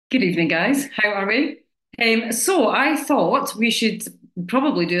Good evening, guys. How are we? So I thought we should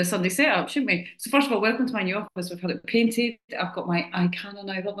probably do a Sunday setup, shouldn't we? So first of all, welcome to my new office. We've had it painted. I've got my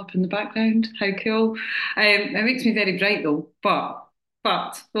iCannon album up in the background. How cool! It makes me very bright though,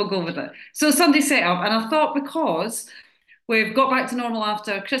 but we'll go with it. So Sunday setup, and I thought because we've got back to normal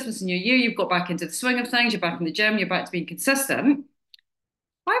after Christmas and New Year, you've got back into the swing of things. You're back in the gym. You're back to being consistent.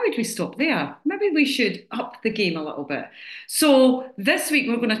 Why would we stop there? Maybe we should up the game a little bit. So this week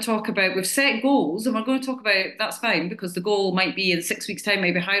we're going to talk about we've set goals and we're going to talk about that's fine because the goal might be in 6 weeks' time,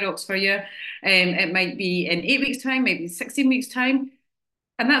 maybe high rocks for you. It might be in 8 weeks' time, maybe 16 weeks' time.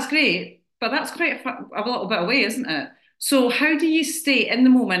 And that's great, but that's quite a little bit away, isn't it? So how do you stay in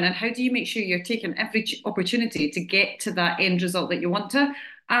the moment and how do you make sure you're taking every opportunity to get to that end result that you want to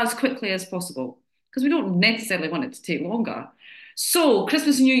as quickly as possible? Because we don't necessarily want it to take longer. So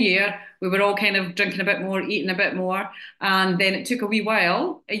Christmas and New Year, we were all kind of drinking a bit more, eating a bit more, and then it took a wee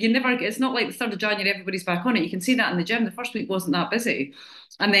while. It's not like the 3rd of January, everybody's back on it. You can see that in the gym. The first week wasn't that busy.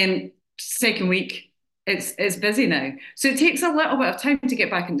 And then second week, it's busy now. So it takes a little bit of time to get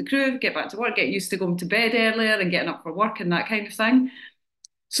back into the groove, get back to work, get used to going to bed earlier and getting up for work and that kind of thing.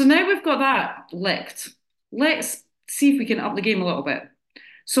 So now we've got that licked. Let's see if we can up the game a little bit.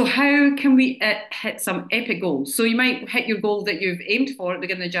 So how can we hit some epic goals? So you might hit your goal that you've aimed for at the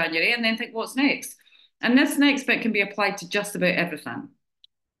beginning of January and then think, what's next? And this next bit can be applied to just about everything.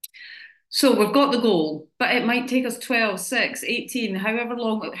 So we've got the goal, but it might take us 12, 6, 18, however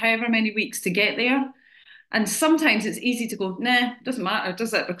long, however many weeks to get there. And sometimes it's easy to go, nah, doesn't matter,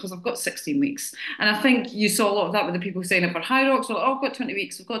 does it? Because I've got 16 weeks. And I think you saw a lot of that with the people saying up for high rocks. Well, oh, I've got 20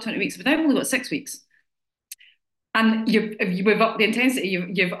 weeks, I've got 20 weeks, but I've only got 6 weeks. And we've upped the intensity,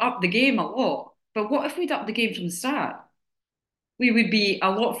 you've upped the game a lot. But what if we'd upped the game from the start? We would be a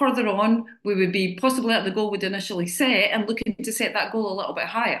lot further on. We would be possibly at the goal we'd initially set and looking to set that goal a little bit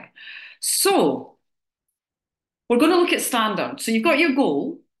higher. So we're going to look at standards. So you've got your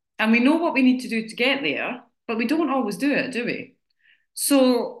goal, and we know what we need to do to get there, but we don't always do it, do we?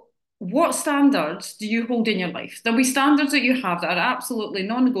 So, what standards do you hold in your life? There'll be standards that you have that are absolutely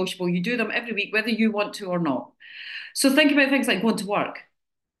non negotiable. You do them every week, whether you want to or not. So, think about things like going to work.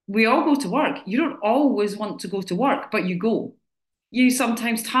 We all go to work. You don't always want to go to work, but you go. You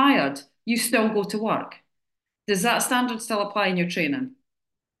sometimes tired, you still go to work. Does that standard still apply in your training?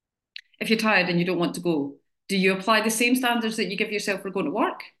 If you're tired and you don't want to go, do you apply the same standards that you give yourself for going to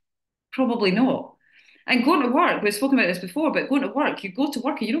work? Probably not. And going to work, we've spoken about this before, but going to work, you go to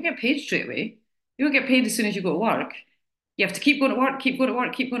work and you don't get paid straight away. You don't get paid as soon as you go to work. You have to keep going to work, keep going to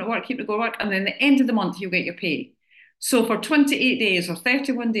work, keep going to work, keep going to work, and then at the end of the month, you'll get your pay. So for 28 days or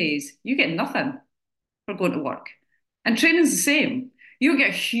 31 days, you get nothing for going to work. And training's the same. You don't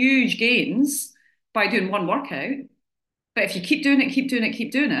get huge gains by doing one workout, but if you keep doing it, keep doing it,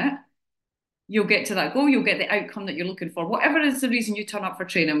 keep doing it, you'll get to that goal, you'll get the outcome that you're looking for. Whatever is the reason you turn up for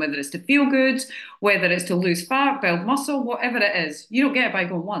training, whether it's to feel good, whether it's to lose fat, build muscle, whatever it is, you don't get it by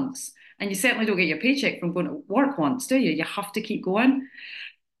going once. And you certainly don't get your paycheck from going to work once, do you? You have to keep going.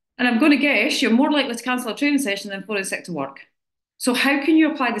 And I'm going to guess you're more likely to cancel a training session than fall in sick to work. So how can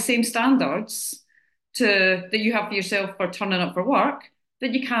you apply the same standards that you have for yourself for turning up for work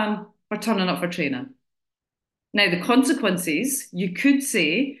that you can for turning up for training? Now, the consequences, you could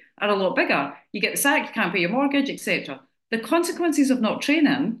say, are a lot bigger. You get the sack, you can't pay your mortgage, etc. The consequences of not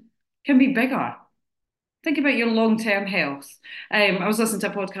training can be bigger. Think about your long-term health. I was listening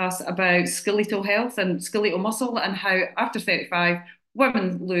to a podcast about skeletal health and skeletal muscle and how after 35,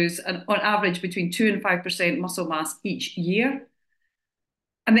 women lose on average between 2 and 5% muscle mass each year.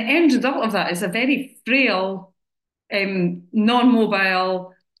 And the end result of that is a very frail,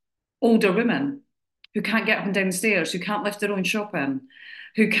 non-mobile, older women who can't get up and down the stairs, who can't lift their own shopping,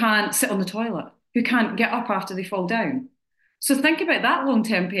 who can't sit on the toilet, who can't get up after they fall down. So think about that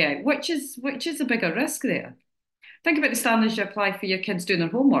long-term payout. Which is a bigger risk there? Think about the standards you apply for your kids doing their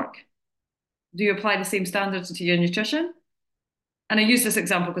homework. Do you apply the same standards to your nutrition? And I use this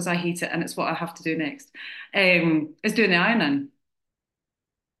example because I hate it and it's what I have to do next. Is doing the ironing.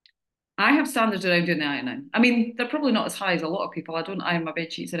 I have standards around doing the ironing. I mean, they're probably not as high as a lot of people. I don't iron my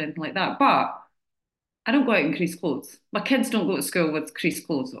bed sheets or anything like that, but I don't go out in creased clothes. My kids don't go to school with creased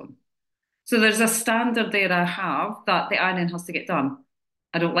clothes on. So there's a standard there I have that the ironing has to get done.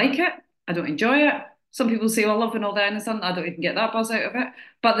 I don't like it. I don't enjoy it. Some people say, well, I love when all the ironing's done. I don't even get that buzz out of it.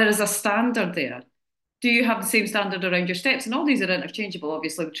 But there is a standard there. Do you have the same standard around your steps? And all these are interchangeable,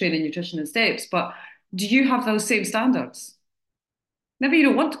 obviously, with training, nutrition, and steps. But do you have those same standards? Maybe you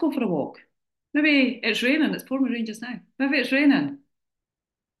don't want to go for a walk. Maybe it's raining. It's pouring with rain just now. Maybe it's raining.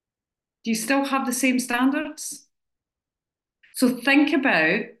 Do you still have the same standards? So think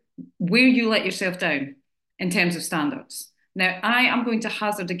about where you let yourself down in terms of standards. Now, I am going to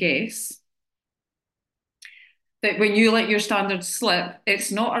hazard a guess that when you let your standards slip,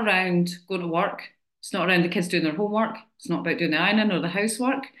 it's not around going to work. It's not around the kids doing their homework. It's not about doing the ironing or the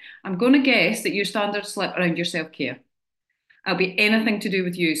housework. I'm going to guess that your standards slip around your self-care. It'll be anything to do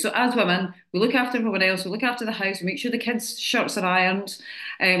with you. So as women, we look after everyone else. We look after the house. We make sure the kids' shirts are ironed.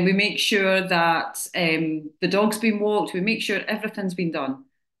 We make sure that the dog's been walked. We make sure everything's been done.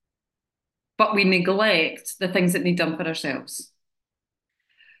 But we neglect the things that need done for ourselves.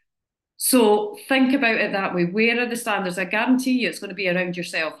 So think about it that way. Where are the standards? I guarantee you it's going to be around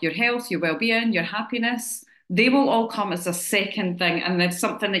yourself, your health, your well-being, your happiness. They will all come as a second thing. And there's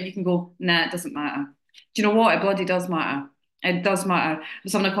something that you can go, nah, it doesn't matter. Do you know what? It bloody does matter. It does matter. I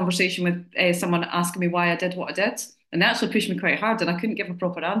was having a conversation with someone asking me why I did what I did. And they actually pushed me quite hard and I couldn't give a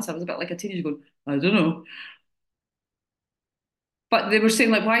proper answer. I was a bit like a teenager going, I don't know. But they were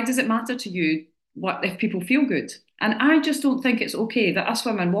saying, like, why does it matter to you what if people feel good? And I just don't think it's okay that us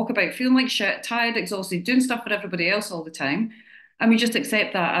women walk about feeling like shit, tired, exhausted, doing stuff for everybody else all the time. And we just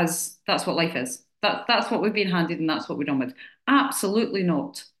accept that as that's what life is. That's what we've been handed and that's what we're done with. Absolutely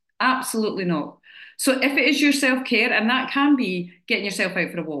not. Absolutely not. So if it is your self-care, and that can be getting yourself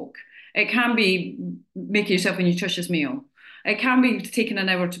out for a walk, it can be making yourself a nutritious meal, it can be taking an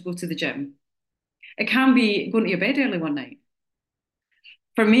hour to go to the gym, it can be going to your bed early one night.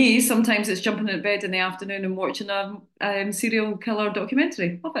 For me, sometimes it's jumping in bed in the afternoon and watching a serial killer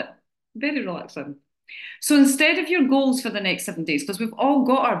documentary. Love it. Very relaxing. So instead of your goals for the next 7 days, because we've all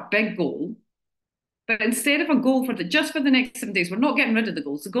got our big goal, but instead of a goal for just for the next 7 days, we're not getting rid of the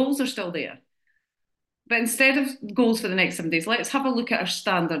goals. The goals are still there. But instead of goals for the next 7 days, let's have a look at our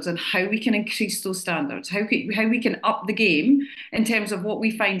standards and how we can increase those standards, how we can up the game in terms of what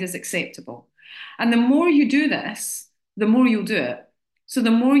we find is acceptable. And the more you do this, the more you'll do it. So the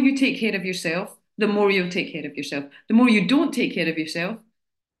more you take care of yourself, the more you'll take care of yourself. The more you don't take care of yourself,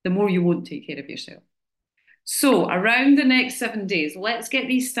 the more you won't take care of yourself. So around the next 7 days, let's get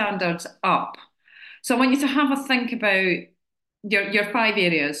these standards up. So I want you to have a think about your 5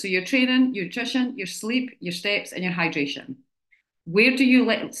 areas. So your training, your nutrition, your sleep, your steps, and your hydration. Where do you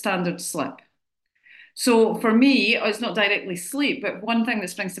let standards slip? So for me, it's not directly sleep, but one thing that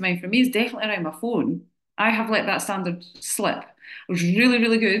springs to mind for me is definitely around my phone. I have let that standard slip. It was really,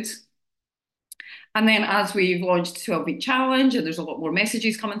 really good. And then as we've launched 12-week challenge and there's a lot more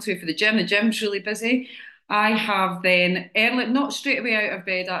messages coming through for the gym's really busy. I have then early, not straight away out of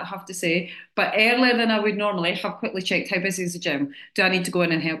bed, I have to say, but earlier than I would normally, have quickly checked how busy is the gym. Do I need to go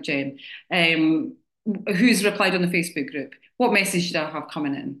in and help Jen? Who's replied on the Facebook group? What message do I have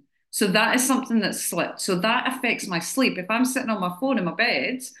coming in? So that is something that's slipped. So that affects my sleep. If I'm sitting on my phone in my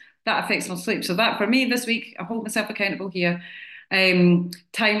bed, that affects my sleep. So that for me this week, I hold myself accountable here. Time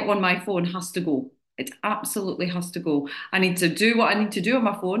on my phone has to go. It absolutely has to go. I need to do what I need to do on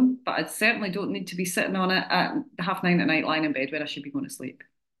my phone, but I certainly don't need to be sitting on it at 9:30 at night, lying in bed where I should be going to sleep.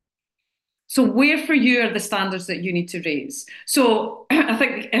 So where for you are the standards that you need to raise? So I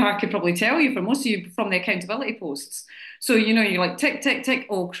think I could probably tell you for most of you from the accountability posts. So, you know, you're like tick, tick, tick,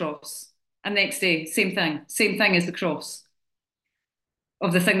 all cross. And next day, same thing as the cross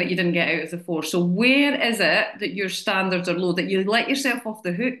of the thing that you didn't get out of the four. So where is it that your standards are low, that you let yourself off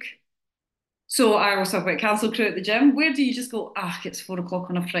the hook? So I always talk about cancel crew at the gym. Where do you just go, it's 4 o'clock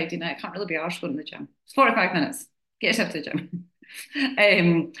on a Friday night. I can't really be arsed going to the gym. It's 45 minutes. Get yourself to the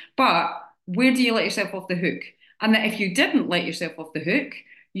gym. But where do you let yourself off the hook? And that if you didn't let yourself off the hook,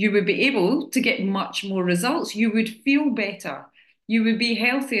 you would be able to get much more results. You would feel better. You would be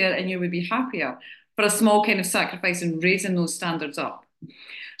healthier and you would be happier for a small kind of sacrifice in raising those standards up.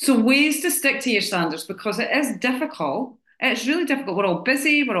 So ways to stick to your standards, because it is difficult. It's really difficult. We're all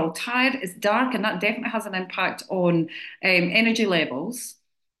busy, we're all tired, it's dark, and that definitely has an impact on energy levels.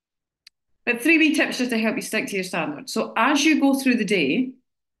 But 3 wee tips just to help you stick to your standards. So as you go through the day,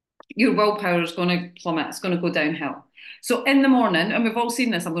 your willpower is going to plummet, it's going to go downhill. So in the morning, and we've all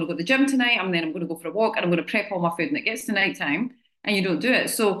seen this, I'm going to go to the gym tonight, and then I'm going to go for a walk, and I'm going to prep all my food, and it gets to night time, and you don't do it.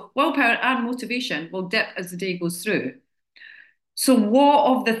 So willpower and motivation will dip as the day goes through. So what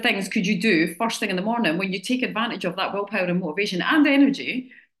of the things could you do first thing in the morning when you take advantage of that willpower and motivation and energy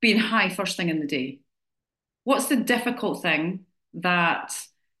being high first thing in the day? What's the difficult thing that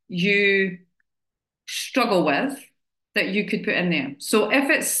you struggle with that you could put in there? So if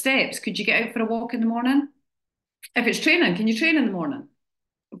it's steps, could you get out for a walk in the morning? If it's training, can you train in the morning?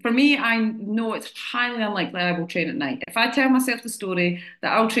 For me, I know it's highly unlikely I will train at night. If I tell myself the story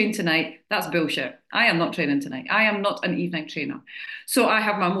that I'll train tonight, that's bullshit. I am not training tonight. I am not an evening trainer. So I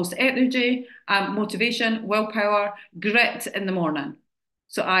have my most energy, motivation, willpower, grit in the morning.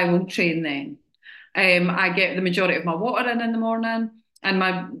 So I will train then. I get the majority of my water in the morning, and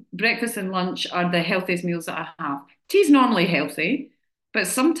my breakfast and lunch are the healthiest meals that I have. Tea's normally healthy, but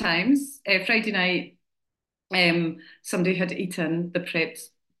sometimes Friday night, somebody had eaten the prepped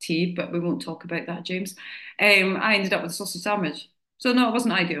tea, but we won't talk about that, James. I ended up with a sausage sandwich. So no, it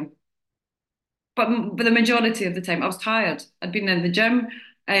wasn't ideal. But the majority of the time, I was tired. I'd been in the gym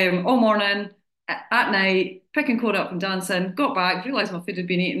all morning, at night, picking code up and dancing. Got back, realised my food had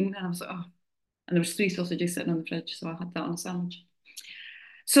been eaten, and I was like, oh. And there was three sausages sitting on the fridge, so I had that on a sandwich.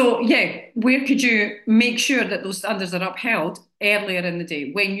 So yeah, where could you make sure that those standards are upheld earlier in the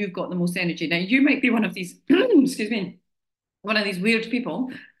day when you've got the most energy? Now you might be one of these, excuse me, one of these weird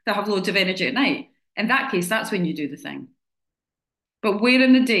people that have loads of energy at night. In that case, that's when you do the thing. But where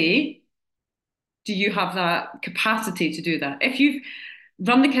in the day do you have that capacity to do that? If you've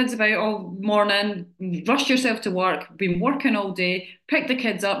run the kids about all morning, rushed yourself to work, been working all day, picked the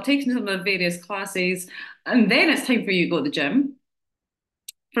kids up, taken them to the various classes, and then it's time for you to go to the gym.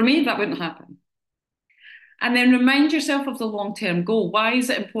 For me, that wouldn't happen. And then remind yourself of the long-term goal. Why is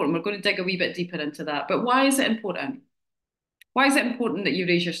it important? We're going to dig a wee bit deeper into that. But why is it important? Why is it important that you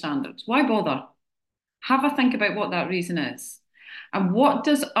raise your standards? Why bother? Have a think about what that reason is. And what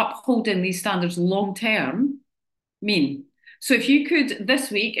does upholding these standards long term mean? So if you could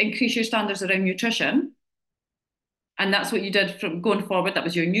this week increase your standards around nutrition, and that's what you did from going forward, that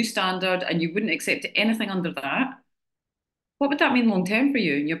was your new standard, and you wouldn't accept anything under that, what would that mean long term for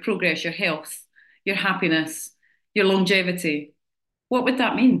you and your progress, your health, your happiness, your longevity? What would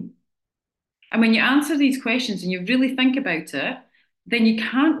that mean? And when you answer these questions and you really think about it, then you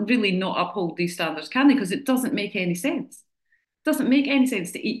can't really not uphold these standards, can they? Because it doesn't make any sense. It doesn't make any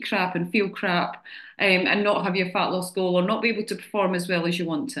sense to eat crap and feel crap and not have your fat loss goal or not be able to perform as well as you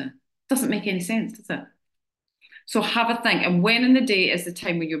want to. It doesn't make any sense, does it? So have a think. And when in the day is the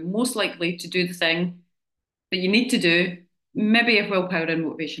time when you're most likely to do the thing that you need to do? Maybe if willpower and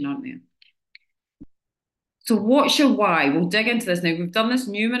motivation aren't there. So what's your why? We'll dig into this now. We've done this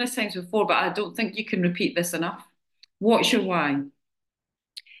numerous times before, but I don't think you can repeat this enough. What's your why?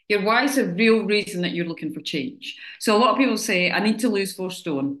 Your why is the real reason that you're looking for change. So a lot of people say, I need to lose 4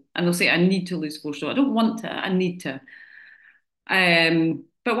 stone. And they'll say, I need to lose 4 stone. I don't want to, I need to.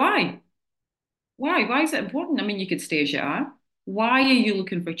 But why? Why? Why is it important? I mean, you could stay as you are. Why are you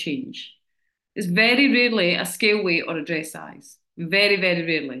looking for change? It's very rarely a scale weight or a dress size. Very, very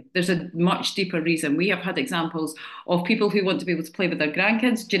rarely. There's a much deeper reason. We have had examples of people who want to be able to play with their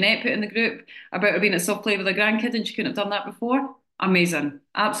grandkids. Jeanette put in the group about her being at soft play with her grandkid and she couldn't have done that before. Amazing.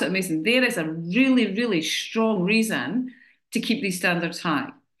 Absolutely amazing. There is a really, really strong reason to keep these standards high.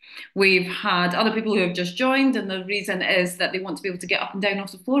 We've had other people who have just joined, and the reason is that they want to be able to get up and down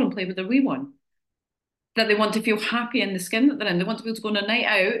off the floor and play with their wee one. That they want to feel happy in the skin that they're in. They want to be able to go on a night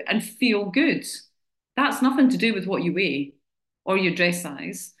out and feel good. That's nothing to do with what you weigh or your dress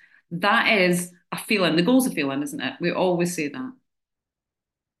size. That is a feeling. The goal's a feeling, isn't it? We always say that.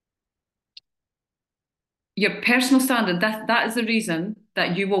 Your personal standard, that is the reason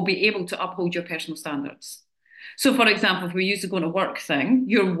that you will be able to uphold your personal standards. So, for example, if we use the going to work thing,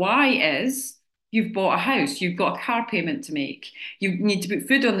 your why is you've bought a house, you've got a car payment to make, you need to put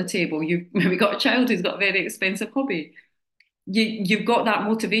food on the table, you've maybe got a child who's got a very expensive hobby. You've got that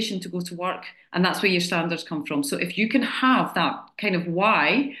motivation to go to work, and that's where your standards come from. So if you can have that kind of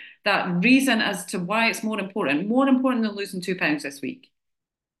why, that reason as to why it's more important than losing £2 this week,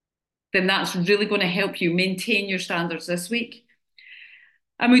 then that's really going to help you maintain your standards this week.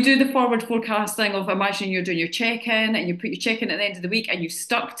 And we do the forward forecasting of imagining you're doing your check-in and you put your check-in at the end of the week and you've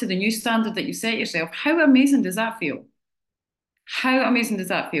stuck to the new standard that you set yourself. How amazing does that feel? How amazing does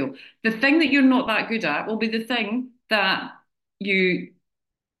that feel? The thing that you're not that good at will be the thing that you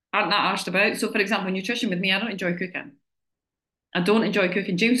aren't that asked about. So, for example, nutrition with me, I don't enjoy cooking. I don't enjoy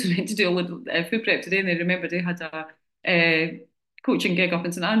cooking. James was meant to do a little food prep today, and they remembered they had a coaching gig up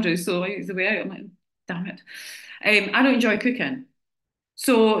in St Andrews, so he was the way out. I'm like, damn it. I don't enjoy cooking.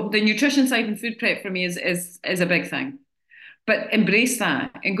 So the nutrition side and food prep for me is a big thing. But embrace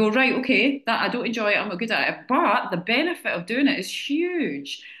that and go, right, okay, that I don't enjoy it, I'm not good at it. But the benefit of doing it is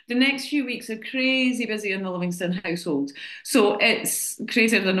huge. The next few weeks are crazy busy in the Livingston household. So it's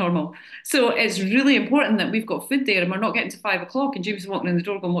crazier than normal. So it's really important that we've got food there and we're not getting to 5 o'clock and James is walking in the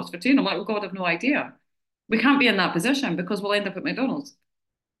door going, what's for tea? And I'm like, oh God, I've no idea. We can't be in that position because we'll end up at McDonald's.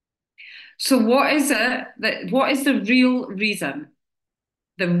 So what is the real reason?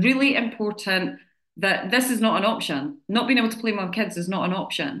 The really important that this is not an option. Not being able to play with my kids is not an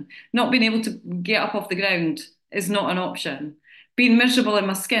option. Not being able to get up off the ground is not an option. Being miserable in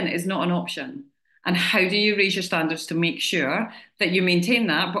my skin is not an option. And how do you raise your standards to make sure that you maintain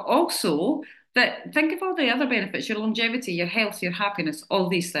that, but also that think of all the other benefits, your longevity, your health, your happiness, all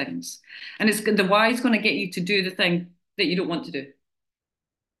these things. And it's the why is going to get you to do the thing that you don't want to do.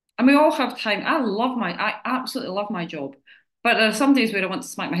 And we all have time. I absolutely love my job. But there are some days where I want to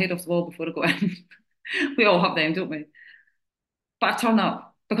smack my head off the wall before I go in. We all have them, don't we? But I turn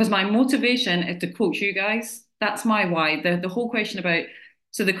up because my motivation is to coach you guys. That's my why. The whole question about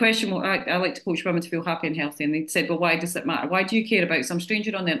so the question I like to coach women to feel happy and healthy, and they said, well, why does it matter? Why do you care about some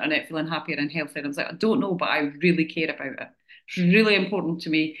stranger on the internet feeling happier and healthier? And I was like, I don't know, but I really care about it. It's really important to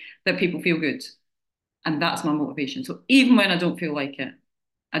me that people feel good, and that's my motivation. So even when I don't feel like it,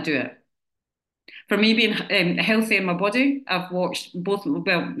 I do it. For me, being healthy in my body, I've watched both.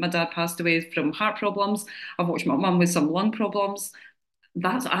 Well, my dad passed away from heart problems. I've watched my mum with some lung problems.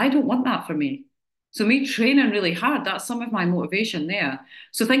 That's I don't want that for me. So me training really hard, that's some of my motivation there.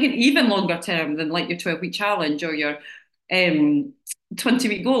 So thinking even longer term than like your 12-week challenge or your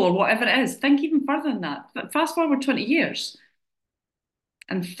 20-week goal or whatever it is, think even further than that. Fast forward 20 years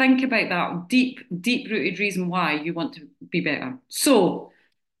and think about that deep, deep rooted reason why you want to be better. So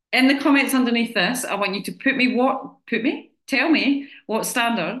in the comments underneath this, I want you to tell me what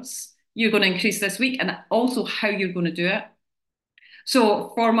standards you're going to increase this week and also how you're going to do it.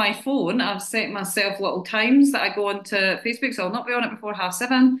 So for my phone, I've set myself little times that I go onto Facebook. So I'll not be on it before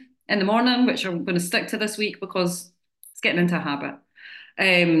 7:30 in the morning, which I'm going to stick to this week because it's getting into a habit.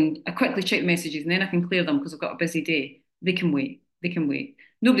 I quickly check messages and then I can clear them because I've got a busy day. They can wait. They can wait.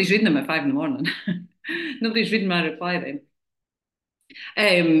 Nobody's reading them at 5 in the morning. Nobody's reading my reply then.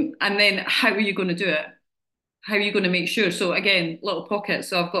 And then how are you going to do it? How are you going to make sure? So again, little pockets.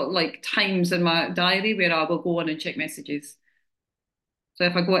 So I've got like times in my diary where I will go on and check messages. So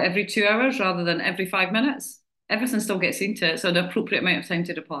if I go every 2 hours rather than every 5 minutes, everything still gets seen to it. So the appropriate amount of time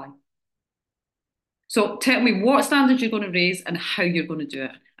to reply. So tell me what standards you're going to raise and how you're going to do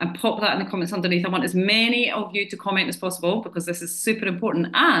it. And pop that in the comments underneath. I want as many of you to comment as possible because this is super important.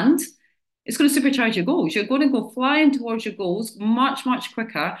 And it's going to supercharge your goals. You're going to go flying towards your goals much, much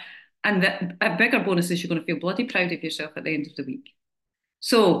quicker. And a bigger bonus is you're going to feel bloody proud of yourself at the end of the week.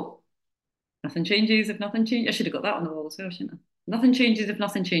 So nothing changes if nothing changes. I should have got that on the wall as well, shouldn't I? Nothing changes if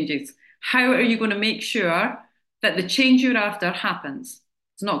nothing changes. How are you going to make sure that the change you're after happens?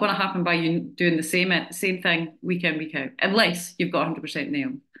 It's not going to happen by you doing the same thing week in, week out, unless you've got 100%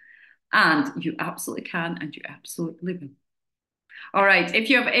 nailed. And you absolutely can, and you absolutely will. All right, if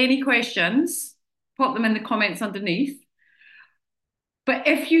you have any questions, pop them in the comments underneath. But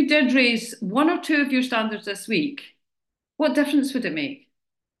if you did raise one or two of your standards this week, what difference would it make?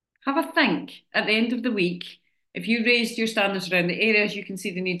 Have a think at the end of the week. If you raised your standards around the areas you can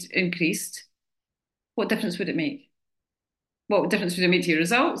see the need increased, what difference would it make? What difference would it make to your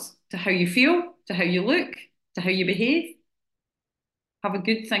results, to how you feel, to how you look, to how you behave? Have a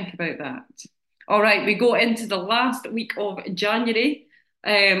good think about that. All right, we go into the last week of January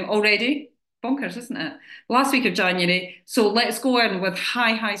already. Bonkers, isn't it? Last week of January. So let's go in with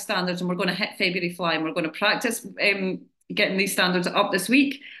high, high standards and we're going to hit February flying. We're going to practice getting these standards up this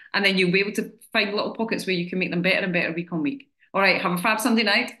week. And then you'll be able to find little pockets where you can make them better and better week on week. All right, have a fab Sunday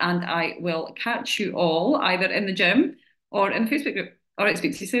night and I will catch you all either in the gym or in the Facebook group. All right,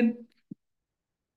 speak to you soon.